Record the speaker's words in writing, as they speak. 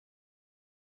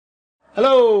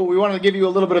Hello, we wanted to give you a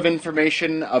little bit of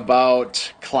information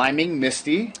about climbing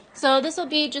Misty. So this will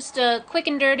be just a quick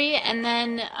and dirty, and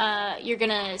then you're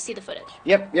gonna see the footage.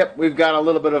 Yep, we've got a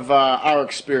little bit of our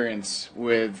experience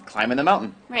with climbing the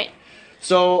mountain. Right.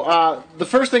 So the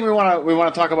first thing we want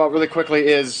to talk about really quickly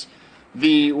is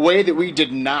the way that we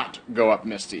did not go up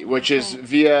Misty, which is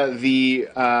via the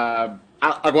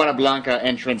Aguana Blanca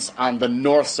entrance on the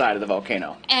north side of the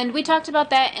volcano. And we talked about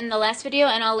that in the last video,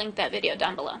 and I'll link that video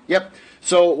down below. Yep.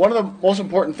 So one of the most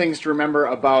important things to remember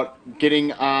about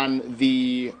getting on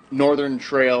the northern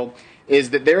trail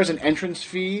is that there is an entrance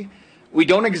fee. We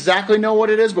don't exactly know what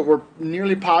it is, but we're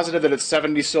nearly positive that it's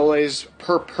 70 soles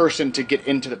per person to get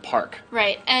into the park.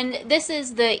 Right, and this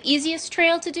is the easiest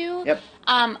trail to do. Yep.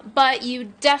 But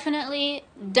you definitely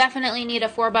need a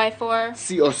 4x4.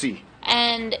 COC.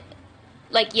 And,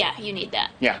 you need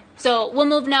that. Yeah. So we'll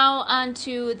move now on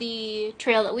to the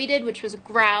trail that we did, which was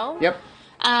Grau. Yep.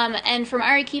 And from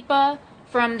Arequipa,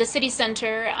 from the city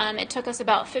center, it took us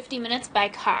about 50 minutes by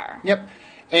car. Yep.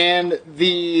 And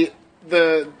if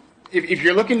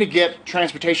you're looking to get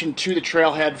transportation to the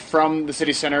trailhead from the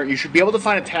city center, you should be able to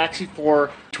find a taxi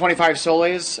for 25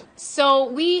 soles.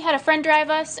 So we had a friend drive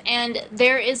us, and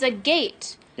there is a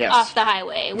gate off the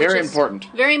highway. Which Very is important.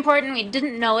 Very important. We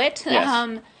didn't know it.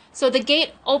 Yes. So the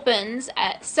gate opens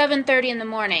at 7:30 in the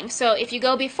morning. So if you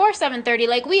go before 7:30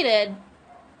 like we did,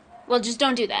 well, just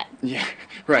don't do that. Yeah,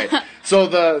 right. So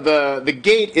the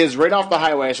gate is right off the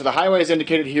highway. So the highway is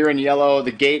indicated here in yellow.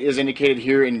 The gate is indicated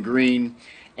here in green.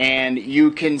 And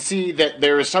you can see that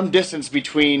there is some distance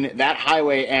between that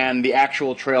highway and the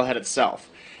actual trailhead itself.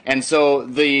 And so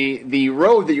the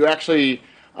road that you actually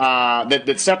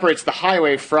that separates the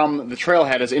highway from the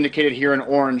trailhead is indicated here in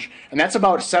orange, and that's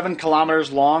about 7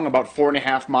 kilometers long, about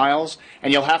 4.5 miles.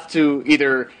 And you'll have to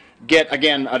either get,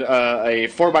 again, a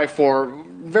 4x4,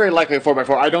 very likely a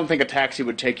 4x4. I don't think a taxi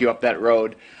would take you up that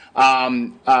road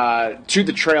to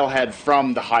the trailhead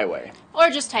from the highway. Or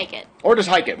just hike it. Or just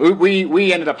hike it.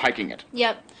 We ended up hiking it.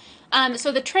 Yep.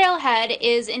 So the trailhead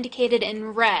is indicated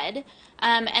in red,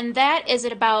 and that is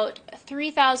at about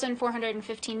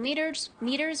 3,415 meters,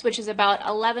 which is about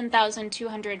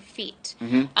 11,200 feet.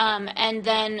 Mm-hmm. And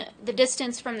then the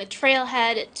distance from the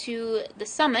trailhead to the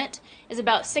summit is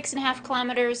about 6.5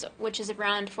 kilometers, which is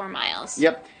around 4 miles.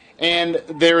 Yep. And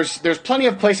there's plenty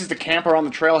of places to camp around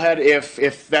the trailhead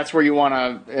if that's where you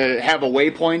want to have a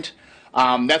waypoint.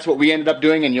 That's what we ended up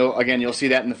doing, and you'll see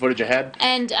that in the footage ahead.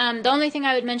 And the only thing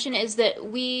I would mention is that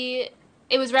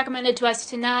it was recommended to us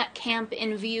to not camp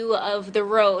in view of the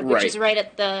road, which is right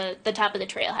at the top of the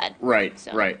trailhead. Right,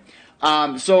 so. Right.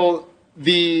 So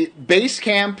the base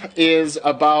camp is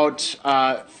about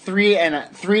 3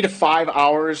 to 5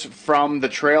 hours from the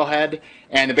trailhead,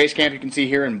 and the base camp you can see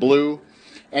here in blue.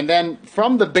 And then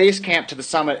from the base camp to the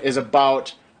summit is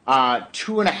about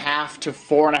 2.5 to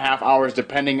 4.5 hours,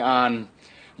 depending on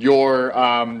your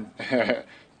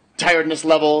tiredness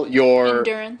level, your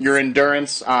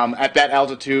endurance. At that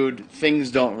altitude, things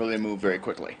don't really move very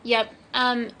quickly. Yep.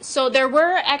 So there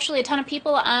were actually a ton of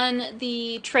people on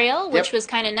the trail, which was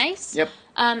kind of nice. Yep.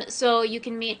 So you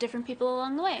can meet different people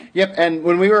along the way. Yep, and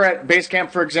when we were at base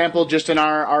camp, for example, just in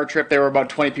our trip, there were about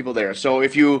 20 people there. So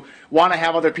if you want to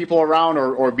have other people around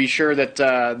or be sure that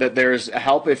there's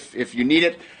help if you need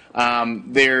it,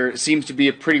 there seems to be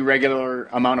a pretty regular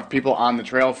amount of people on the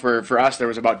trail. For us, there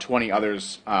was about 20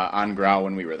 others on Grau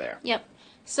when we were there. Yep.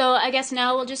 So I guess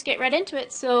now we'll just get right into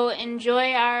it. So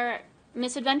enjoy our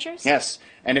misadventures. Yes,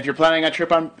 and if you're planning a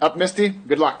trip up Misty,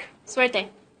 good luck. Suerte.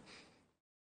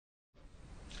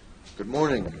 Good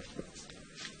morning.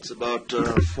 It's about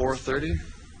 4:30,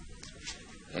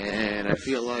 and I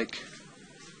feel like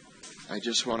I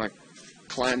just want to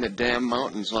climb the damn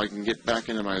mountain so I can get back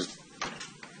into a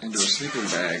sleeping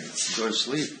bag, go to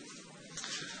sleep.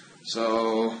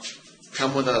 So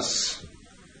come with us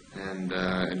and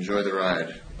enjoy the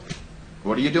ride.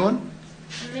 What are you doing?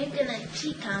 I'm making a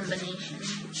tea combination.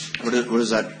 What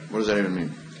does that even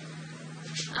mean?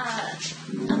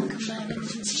 I'm combining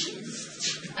two teas.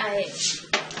 I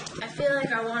feel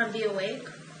like I want to be awake,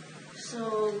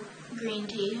 so green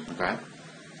tea. Okay.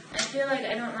 I feel like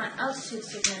I don't want altitude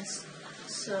sickness,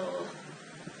 so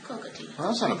cocoa tea. Well,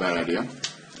 that's not a bad idea.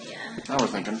 Yeah. Now we're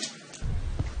thinking.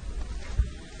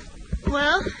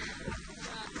 Well,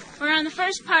 we're on the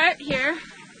first part here,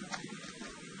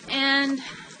 and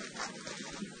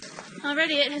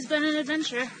already it has been an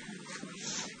adventure.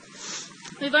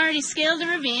 We've already scaled a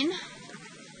ravine,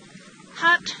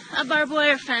 hopped a barbed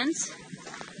wire fence,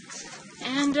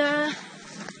 and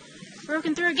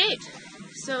broken through a gate.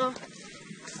 So,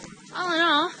 all in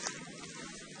all,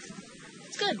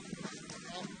 it's good.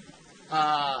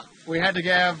 we had to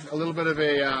have a little bit of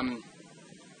a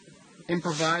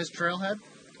improvised trailhead,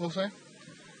 we'll say.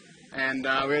 And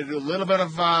we had to do a little bit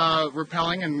of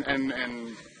rappelling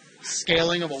and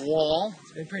scaling of a wall.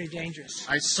 It's been pretty dangerous.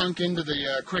 I sunk into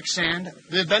the quicksand.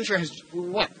 The adventure has,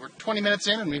 what, we're 20 minutes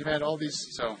in and we've had all these,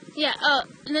 so... Yeah,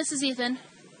 and this is Ethan.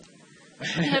 I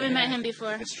haven't met him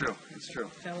before. It's true, it's true.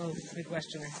 Fellow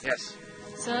Midwesterner. Yes.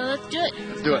 So let's do it.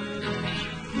 Let's do it.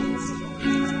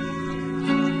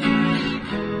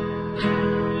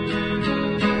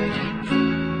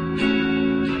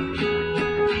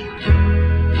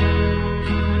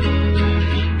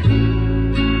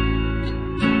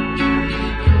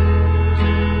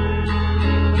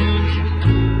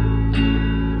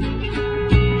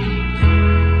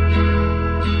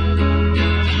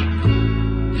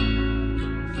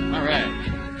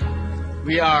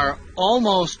 We are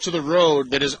almost to the road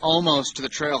that is almost to the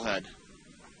trailhead.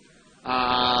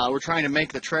 We're trying to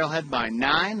make the trailhead by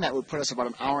 9. That would put us about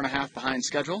an hour and a half behind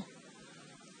schedule.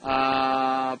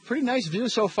 Pretty nice view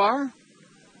so far.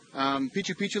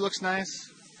 Pichu Pichu looks nice.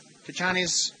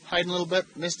 Kichani's hiding a little bit.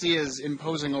 Misty is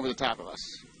imposing over the top of us.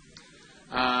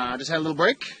 Just had a little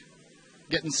break.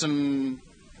 Getting some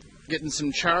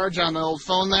charge on the old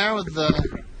phone there with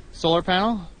the solar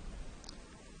panel.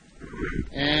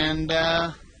 And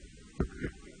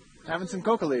having some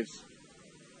coca leaves.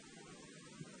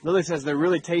 Lily says they're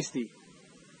really tasty.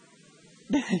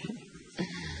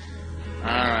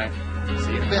 Alright,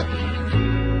 see you in a bit.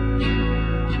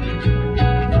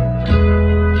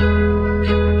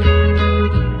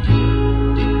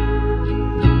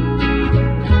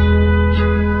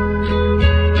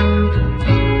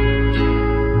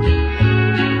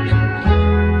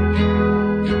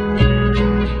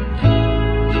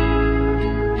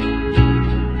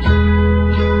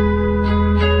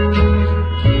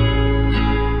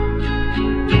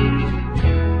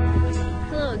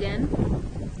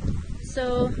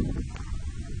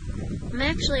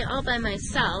 Actually all by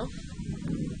myself.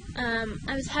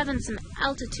 I was having some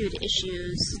altitude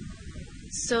issues,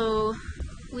 so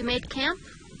we made camp,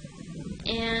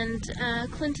 and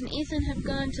Clint and Ethan have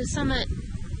gone to summit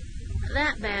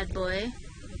that bad boy,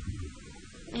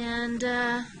 and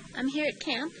I'm here at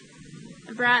camp.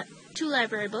 I brought 2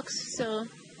 library books, so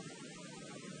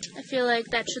I feel like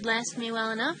that should last me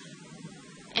well enough,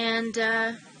 and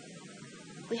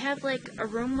we have like a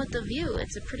room with a view.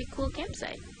 It's a pretty cool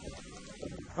campsite.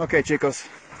 Okay, chicos,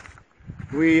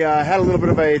 we had a little bit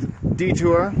of a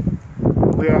detour.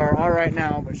 We are all right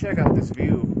now, but check out this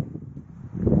view.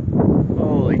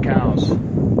 Holy cows.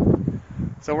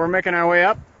 So we're making our way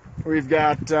up. We've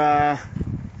got, I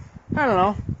don't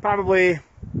know, probably,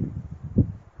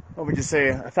 what would you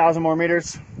say, 1,000 more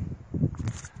meters?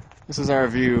 This is our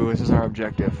view. This is our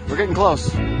objective. We're getting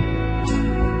close.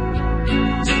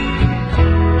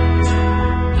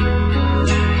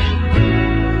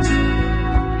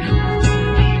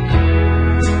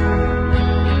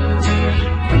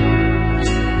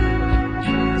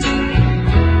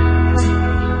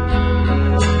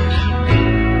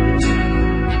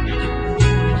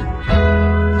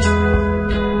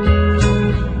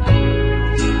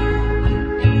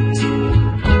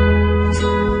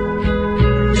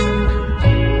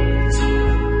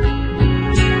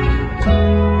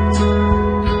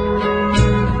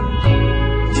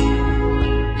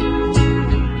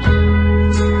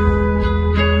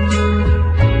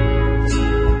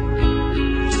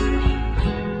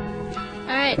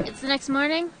 Next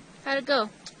morning, how'd it go?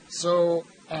 So,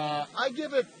 I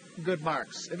give it good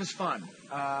marks. It was fun.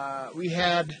 We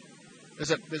had, there's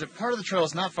a part of the trail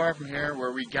that's not far from here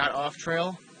where we got off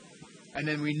trail, and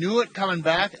then we knew it coming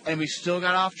back, and we still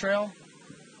got off trail,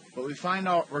 but we found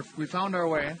our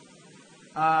way.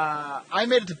 I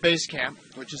made it to base camp,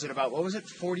 which is at about, what was it,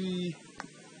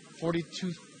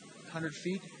 4,200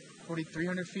 feet?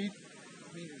 4,300 feet?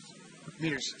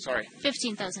 Meters, sorry.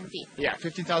 15,000 feet. Yeah,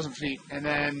 15,000 feet, and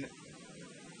then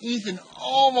Ethan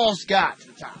almost got to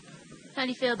the top. How do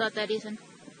you feel about that, Ethan?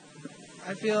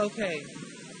 I feel okay.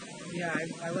 Yeah,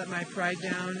 I let my pride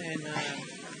down, and I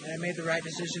made the right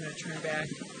decision to turn back.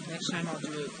 Next time I'll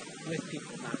do it with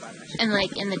people, not by myself. And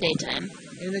like in the daytime?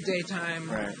 In the daytime,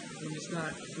 right. When it's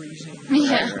not freezing.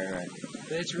 Yeah. Right.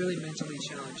 But it's really mentally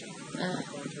challenging,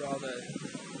 going through all the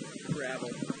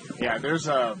gravel. Yeah, there's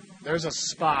a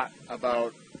spot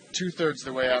about 2/3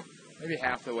 the way up, maybe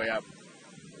half the way up,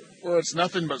 where it's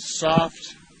nothing but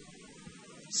soft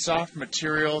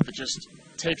material that just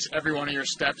takes every one of your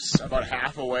steps about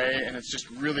half away, and it's just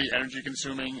really energy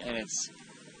consuming, and it's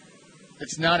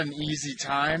not an easy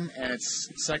time, and it's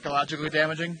psychologically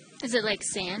damaging. Is it like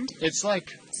sand? It's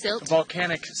like silt?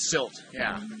 Volcanic silt,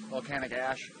 yeah, volcanic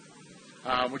ash.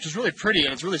 which is really pretty,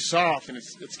 and it's really soft, and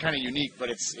it's kind of unique, but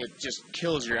it just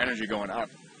kills your energy going up.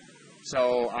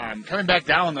 So coming back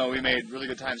down, though, we made really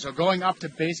good time. So going up to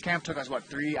base camp took us, what,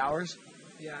 3 hours?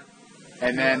 Yeah.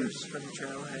 And then from the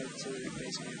trailhead to the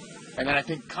base camp. And then I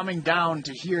think coming down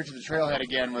to here to the trailhead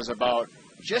again was about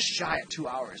just shy of 2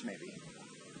 hours, maybe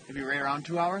right around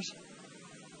 2 hours.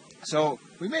 So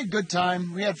we made good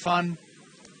time. We had fun.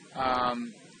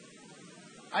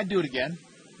 I'd do it again.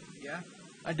 Yeah.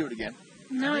 I'd do it again.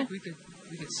 No. I think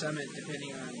we could summit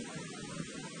depending on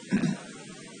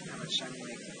how much time we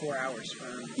make. 4 hours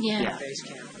from Yeah. base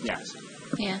camp. Yeah.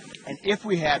 Yeah. And if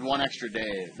we had one extra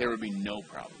day, there would be no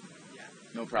problem. Yeah.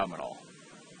 No problem at all.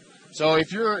 So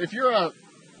if you're a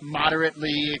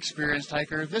moderately experienced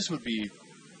hiker, this would be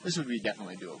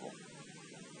definitely doable.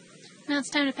 Now it's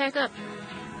time to pack up.